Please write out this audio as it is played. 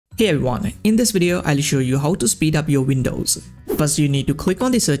Hey everyone, in this video I'll show you how to speed up your Windows. First you need to click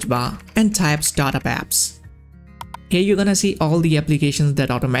on the search bar and type startup apps. Here you're gonna see all the applications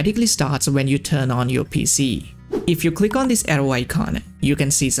that automatically starts when you turn on your PC. If you click on this arrow icon, you can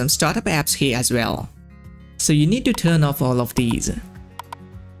see some startup apps here as well. So you need to turn off all of these.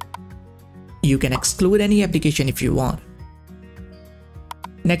 You can exclude any application if you want.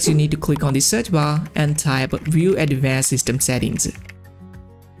 Next you need to click on the search bar and type View Advanced System Settings.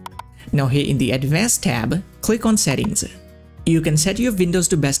 Now here in the Advanced tab, click on Settings. You can set your Windows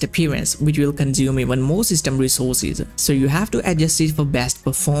to best appearance, which will consume even more system resources, so you have to adjust it for best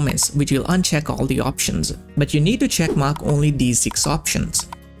performance, which will uncheck all the options. But you need to check mark only these 6 options.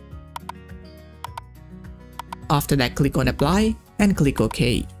 After that, click on Apply and click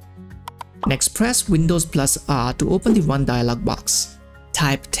OK. Next, press Windows plus R to open the Run dialog box.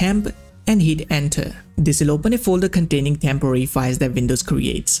 Type temp and hit enter. This will open a folder containing temporary files that Windows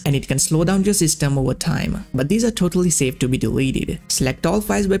creates, and it can slow down your system over time, but these are totally safe to be deleted. Select all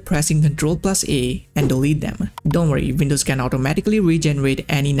files by pressing Ctrl+A and delete them. Don't worry, Windows can automatically regenerate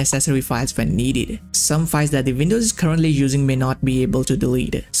any necessary files when needed. Some files that the Windows is currently using may not be able to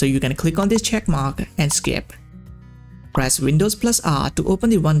delete, so you can click on this check mark and skip. Press Windows plus R to open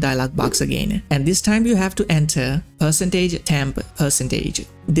the Run dialog box again, and this time you have to enter %temp%.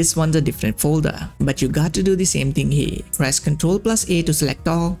 This one's a different folder, but you got to do the same thing here. Press Ctrl+A to select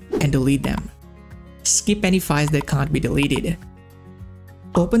all and delete them. Skip any files that can't be deleted.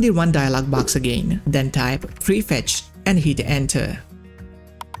 Open the Run dialog box again, then type prefetch and hit enter.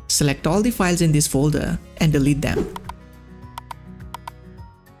 Select all the files in this folder and delete them.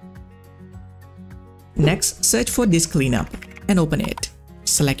 Next, search for Disk Cleanup and open it.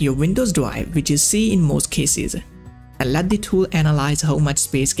 Select your Windows drive, which is C in most cases, and let the tool analyze how much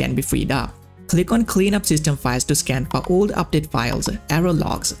space can be freed up. Click on Clean Up System Files to scan for old update files, error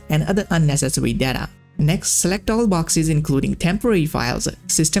logs, and other unnecessary data. Next, select all boxes including temporary files,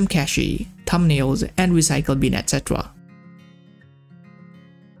 system cache, thumbnails, and recycle bin, etc.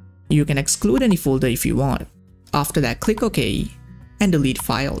 You can exclude any folder if you want. After that, click OK and delete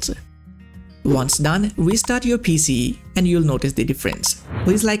files. Once done, restart your PC and you'll notice the difference.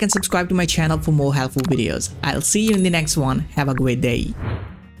 Please like and subscribe to my channel for more helpful videos. I'll see you in the next one. Have a great day.